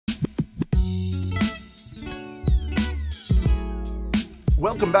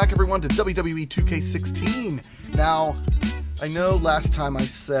Welcome back everyone to WWE 2K16. Now, I know last time I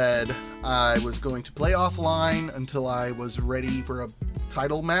said I was going to play offline until I was ready for a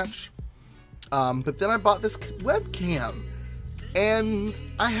title match, but then I bought this webcam and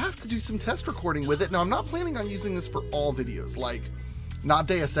I have to do some test recording with it. Now, I'm not planning on using this for all videos, like not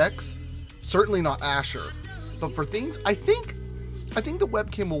Deus Ex, certainly not Asher, but for things, I think the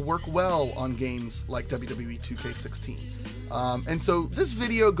webcam will work well on games like WWE 2K16. And so this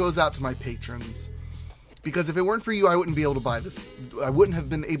video goes out to my patrons, because if it weren't for you, I wouldn't be able to buy this. I wouldn't have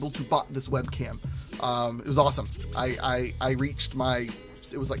been able to buy this webcam. It was awesome. I reached my,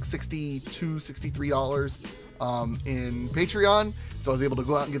 it was like $62, $63 in Patreon. So I was able to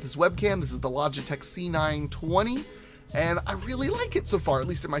go out and get this webcam. This is the Logitech C920, and I really like it so far, at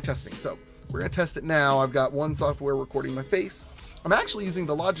least in my testing. So we're gonna test it now. I've got one software recording my face. I'm actually using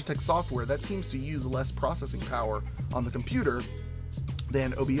the Logitech software that seems to use less processing power on the computer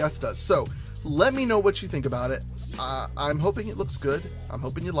than OBS does. So let me know what you think about it. I'm hoping it looks good. I'm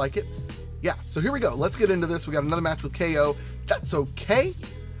hoping you like it. Yeah, so here we go. Let's get into this. We got another match with KO. That's okay.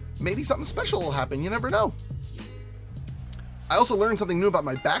 Maybe something special will happen. You never know. I also learned something new about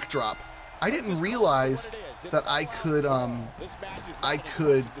my backdrop. I didn't realize that I could,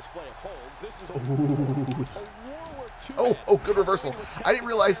 Oh, good reversal. I didn't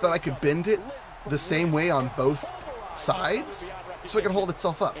realize that I could bend it the same way on both sides so it can hold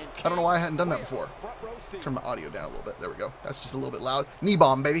itself up. I don't know why I hadn't done that before. Turn my audio down a little bit. There we go. That's just a little bit loud. Knee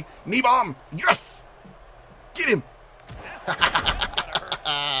bomb, baby. Knee bomb. Yes! Get him.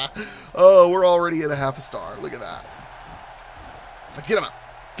 Oh, we're already at a half a star. Look at that. Get him up.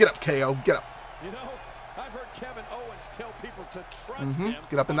 Get up, KO. Get up. You know, I've heard Kevin Owens tell people to trust him.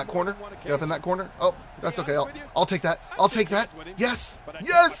 Get up in that corner. Get up in that corner. Oh, that's okay. I'll take that. I'll take that. Yes.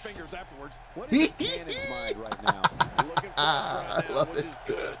 Yes. I love it.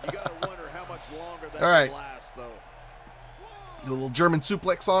 All right. Do a little German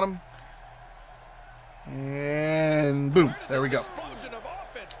suplex on him. And boom. There we go.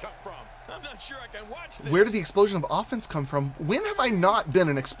 Where did the explosion of offense come from? When have I not been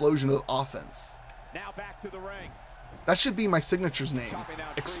an explosion of offense? Now back to the ring. That should be my signature's name.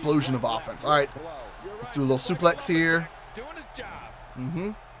 Explosion of offense. All right. Let's do a little suplex here.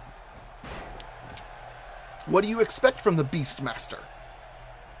 What do you expect from the Beastmaster?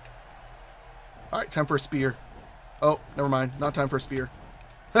 All right, time for a spear. Oh, never mind. Not time for a spear.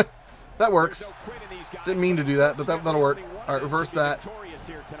 That works. Didn't mean to do that, but that'll work. All right, reverse that.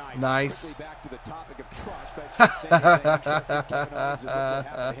 Nice.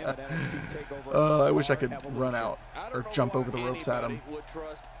 I wish I could run out or jump over the ropes at him.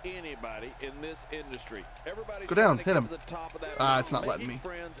 Go down, hit him. It's not letting me.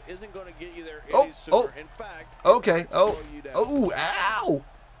 Oh. Okay. Oh, ow.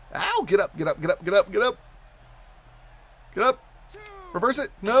 Ow, get up. Get up. Reverse it.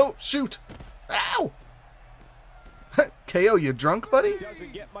 No, shoot. Ow. KO, you drunk, buddy?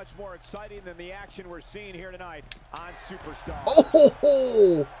 Doesn't get much more exciting than the action we're seeing here tonight on Superstars.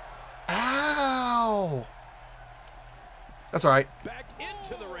 Oh, ow. That's all right. Back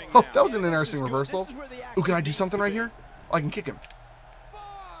into the ring now. That was an interesting reversal. Oh, can I do something right here? Oh, I can kick him.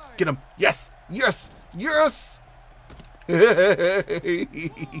 Get him. Yes. Let's do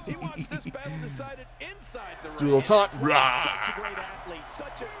a little taunt.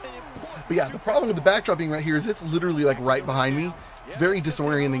 But yeah, the problem with the backdrop being right here is it's literally like right behind me. It's very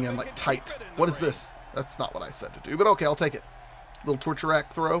disorienting and like tight. What is this? That's not what I said to do, but okay, I'll take it. Little torture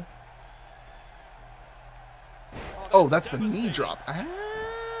rack throw. Oh, that's the knee drop.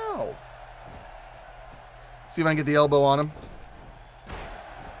 Ow. See if I can get the elbow on him.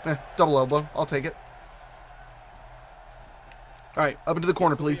 Double elbow. I'll take it. All right, up into the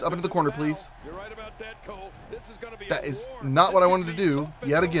corner, please. Up into the corner, please. You're right about that, Cole. This is going to be that is not what I wanted to do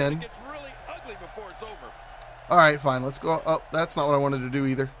yet again. It's really ugly before it's over. All right, fine. Let's go. Oh, that's not what I wanted to do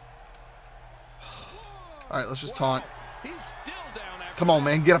either. All right, let's just taunt. He's still down after. Come on,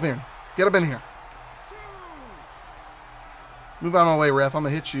 man. Get up here. Get up in here. Move out of my way, ref. I'm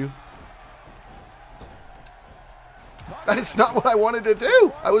going to hit you. That is not what I wanted to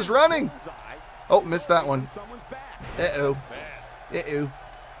do. I was running. Oh, missed that one. Uh-oh. Uh-oh.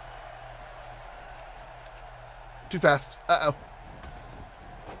 Too fast. Uh-oh.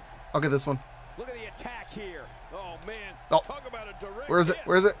 I'll get this one. Look at the attack here. Oh, man. Oh. Talk about a direct Where is it?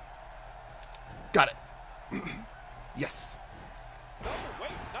 Where is it? Got it. Yes. Oh,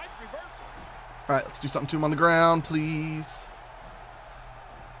 wait. Nice reversal. All right, let's do something to him on the ground, please.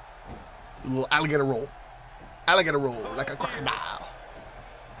 A little alligator roll. Alligator roll like a crocodile.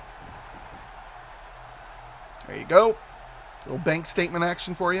 There you go. Little bank statement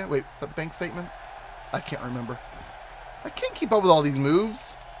action for you. Wait, is that the bank statement? I can't remember. I can't keep up with all these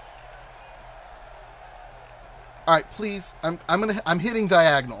moves. All right, please. I'm hitting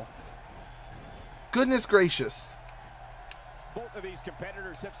diagonal. Goodness gracious. Both of these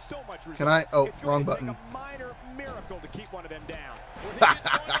competitors have so much Can I? Oh, it's wrong going to button. take a minor miracle to keep one of them down.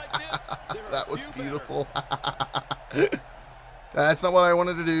 That was beautiful. That's not what I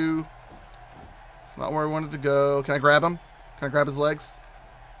wanted to do. It's not where I wanted to go. Can I grab him? Can I grab his legs?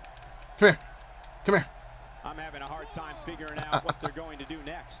 Come here. Come here. I'm having a hard time figuring out what they're going to do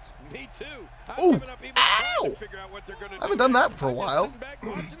next. Me too. Oh! Ow! I haven't done that for a while.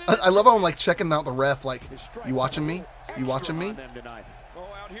 I love how I'm like checking out the ref. Like, you watching me? You watching me? Oh,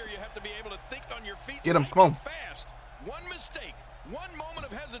 out here you have to be able to think on your feet. Get him! Come on. Fast. One mistake, one moment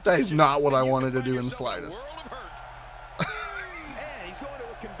of hesitation. That is not what I wanted to do in the slightest. Man, he's going to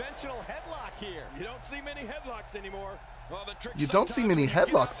a conventional headlock here. You don't see many headlocks anymore. Well, the trick You don't see many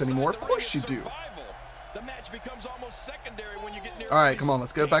headlocks anymore. Of course you do. The match becomes almost secondary when you get near. All right, come on,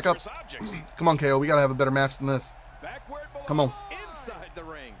 let's get it back up. Come on, KO. We gotta have a better match than this. Come on. Inside the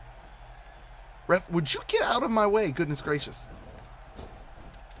ring. Ref, would you get out of my way? Goodness gracious.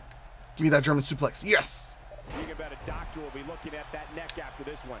 Give me that German suplex. Yes. Think about a doctor will be looking at that neck after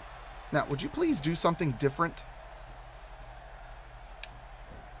this one. Now, would you please do something different?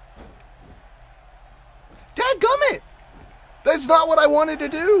 Dadgummit! That's not what I wanted to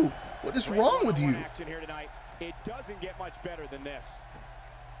do. What is wrong with you? It doesn't get much better than this.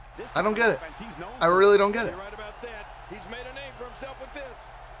 I don't get it. I really don't get it. You're right about that. He's made a name for himself with this.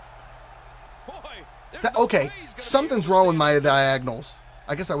 Boy, Okay, something's wrong with my diagonals.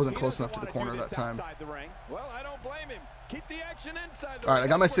 I guess I wasn't close enough to the corner that time. Well, I don't blame him. Keep the action inside the All right, I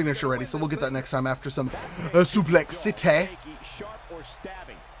got my signature ready, so we'll get that next time after some suplex city. Sharp or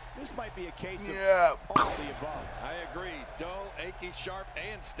stabbing. This might be a case of Yeah. all the above. I agree. Dull, achy, sharp,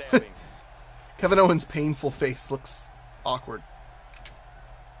 and stabbing. Kevin Owens' painful face looks awkward.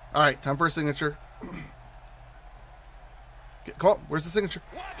 All right, time for a signature. Come on, where's the signature?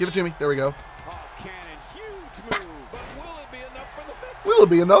 Give it to me. There we go. Oh, Cannon, huge move. But will it be enough for the victory? Will it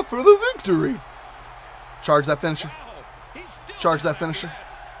be enough for the victory? Charge that finisher. Wow, he's still Charge that finisher.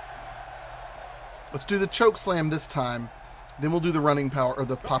 Let's do the choke slam this time. Then we'll do the running power or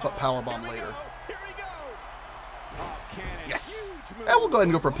the pop-up power bomb later. Here we go. Oh, Cannon, Yes. huge move. And we'll go ahead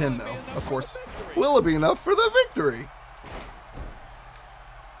and go for a pin though, of course. Will it be enough for the victory?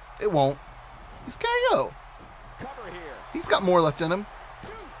 It won't. He's KO. Cover here. He's got more left in him.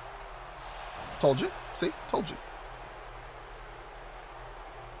 Told you. See? Told you.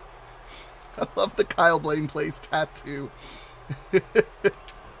 I love the Kyle Blaine Plays tattoo.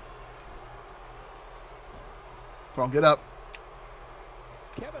 Come on, get up.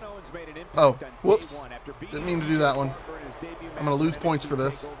 Kevin Owens made an impact Oh, on day whoops. one after beating Didn't mean to do that one. Barber in his debut I'm gonna match lose with points for NXT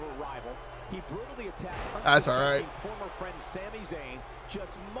this. TakeOver rival. He brutally attacked That's all right. unsuspecting former friend Sami Zayn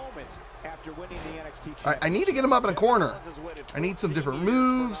just moments after winning the NXT championship. All right, I need to get him up in a corner. I need some different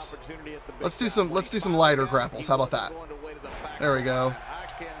moves. Let's do some lighter grapples. How about that? There we go. I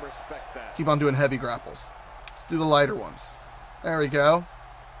can respect that. Keep on doing heavy grapples. Let's do the lighter ones. There we go.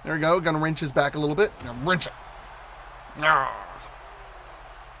 There we go. Gonna wrench his back a little bit. Now wrench it.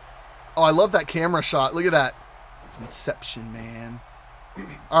 Oh, I love that camera shot. Look at that. It's Inception, man.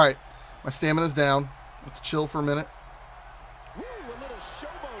 All right. My stamina's down. Let's chill for a minute. Woo, a little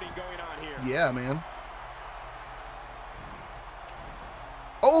showboating going on here. Yeah, man.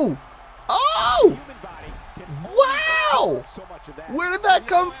 Oh! Oh! Human body can only Wow! absorb so much of that. Where did that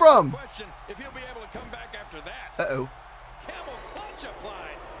come from? Question if he'll be able to come back after that. Uh-oh. Camel clutch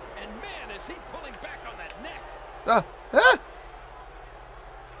applied. And man, is he pulling back on that neck.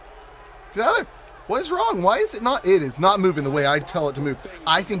 Get out of there. What is wrong? Why is it not? It is not moving the way I tell it to move.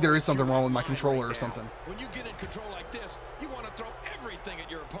 I think there is something wrong with my controller or something. When you get in control like this, you want to throw everything at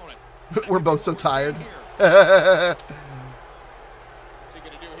your opponent. We're both so tired. What's he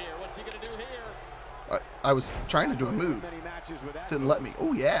going to do here? What's he going to do here? I was trying to do a move. Many matches with that Didn't let me.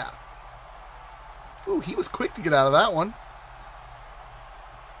 Oh, yeah. Ooh, he was quick to get out of that one.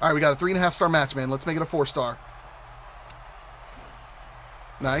 All right, we got a 3.5-star match, man. Let's make it a 4-star.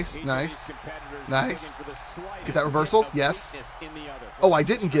 Nice, nice. Nice. Get that reversal? Yes. Oh, I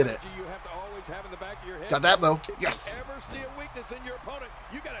didn't get it. You have to always have in the back of your head. Got that, though. If Yes. you ever see a weakness in your opponent,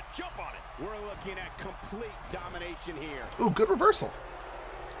 you got to jump on it. We're looking at complete domination here. Ooh, good reversal.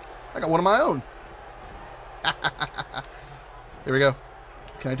 I got one of my own. Here we go.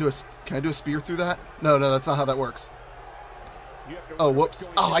 Can I do a spear through that? No, that's not how that works. Oh, whoops.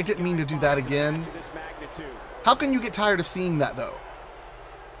 Oh, I didn't mean to do that again. How can you get tired of seeing that, though?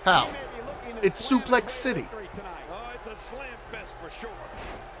 How? It's Suplex City. Oh, I It's a slam fest for sure.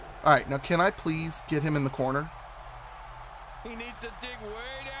 All right, now can I please get him in the corner? He needs to dig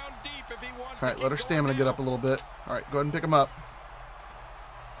way down deep if he wants All right, to let her stamina get up a little bit. All right, go ahead and pick him up.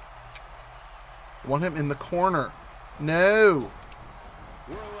 Want him in the corner. No.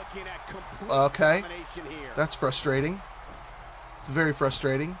 We're looking at complete Okay. domination here. That's frustrating. It's very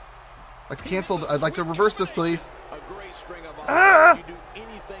frustrating. I'd like to cancel. I'd like to reverse this, please. A great string of offense. You do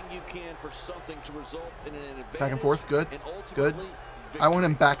anything you can for something to result in an advantage. Back and forth. Good. And Good. ultimately, I want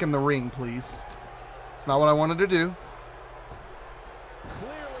him back in the ring, please. It's not what I wanted to do.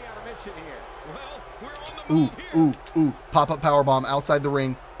 Clearly on a mission here. Well, we're on the Ooh, move here. ooh. Pop-up powerbomb outside the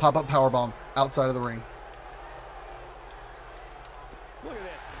ring. Pop-up powerbomb outside of the ring. Look at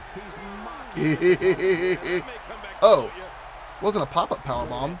this. He's mocking. Oh, wasn't a pop-up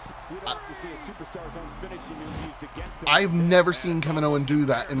powerbomb. We'd like to see a Superstars own finishing move used against him. I've never seen Kevin Owens do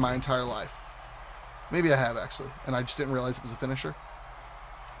that in my entire life. Maybe I have, actually, and I just didn't realize it was a finisher.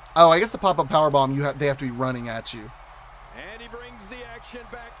 Oh, I guess the pop-up powerbomb, they have to be running at you. And he brings the action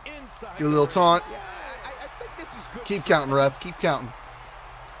back inside. Get a little taunt. Yeah, I think this is good. Keep counting, ref. Keep counting.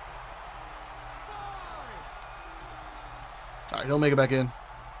 All right, he'll make it back in.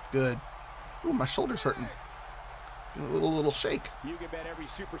 Good. Ooh, my shoulder's hurting. A little shake. You can bet every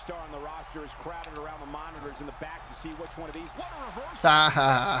superstar on the roster is crowded around the monitors in the back to see which one of these. What a reversal.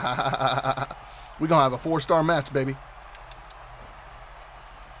 We're going to have a 4-star match, baby.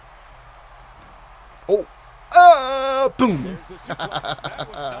 Oh. Boom. There's the suplex. That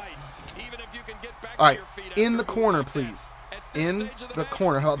was nice. Even if you can get back All right, to your feet in after the a move corner, like that. please. At this In stage of the match,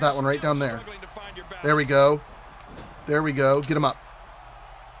 corner. How about that one right you're down there? struggling to find your There we balance. go. There we go. Get him up.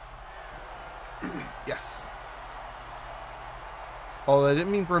 Yes. Although I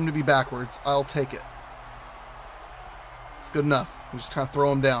didn't mean for him to be backwards. I'll take it. It's good enough. We just kind of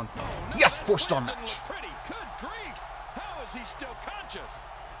throw him down. Oh, no, Yes, that 4-star slam didn't match. look pretty. Good grief. How is he still conscious?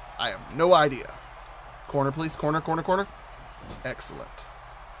 I have no idea. Corner, please. Corner. Excellent.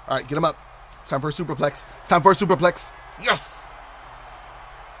 All right, get him up. It's time for a superplex. Yes.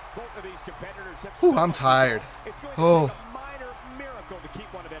 Both of these competitors have Ooh, so I'm much tired. resolve. It's going to Oh. take a minor miracle to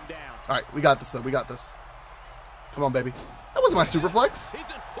keep one of them down. All right, we got this, though. We got this. Come on, baby. That wasn't my superplex. He's in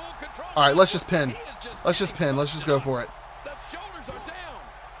full control. All right, let's just pin. He is just Let's just pin. Let's just go for it. The shoulders are down.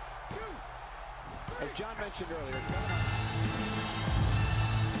 As John mentioned earlier,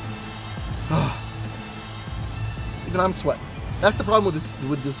 Even I'm sweating. That's the problem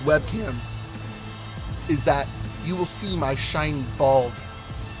with this webcam, is that you will see my shiny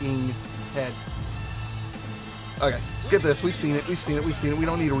balding head. Okay, skip this. We've seen it. We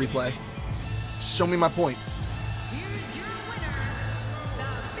don't need a replay. Just show me my points. Here's your winner, the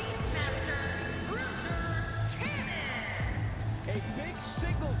Beastmaster, Bruiser Cannon. a big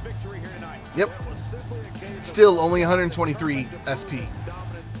singles victory here tonight. Yep. That was simply a case of Still only 123 SP.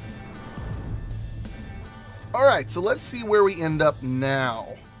 dominance. All right, so let's see where we end up now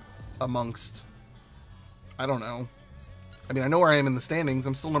amongst, I don't know. I mean, I know where I am in the standings.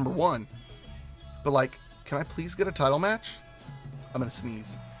 I'm still number 1. But, like, can I please get a title match? I'm going to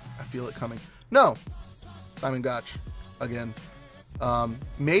sneeze. I feel it coming. No. Simon Gotch. Again.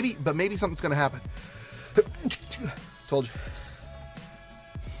 Maybe something's going to happen. Told you.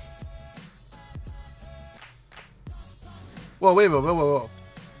 Whoa, whoa.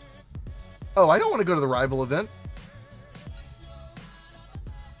 Oh, I don't want to go to the rival event.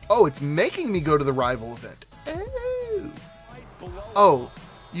 Oh, it's making me go to the rival event. Oh,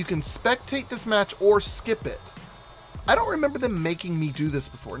 you can spectate this match or skip it. I don't remember them making me do this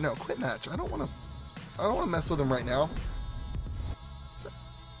before. No, quit match. I don't want to mess with them right now.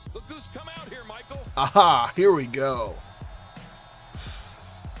 Look who's come out here, Michael. Aha, here we go.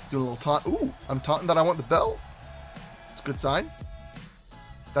 Do a little taunt. Ooh, I'm taunting that I want the belt. It's a good sign.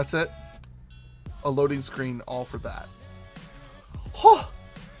 That's it. A loading screen all for that. Huh.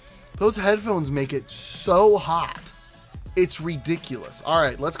 Those headphones make it so hot. It's ridiculous. All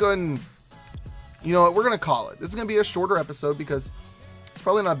right, let's go ahead and, you know what, we're going to call it. This is going to be a shorter episode because it's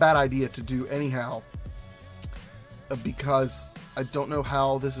probably not a bad idea to do anyhow, because I don't know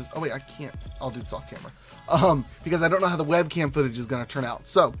how this is. Oh, wait, I can't. I'll do this off camera. Because I don't know how the webcam footage is going to turn out.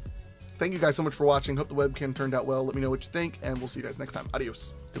 So, thank you guys so much for watching. Hope the webcam turned out well. Let me know what you think, and we'll see you guys next time.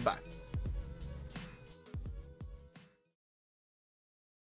 Adios. Goodbye.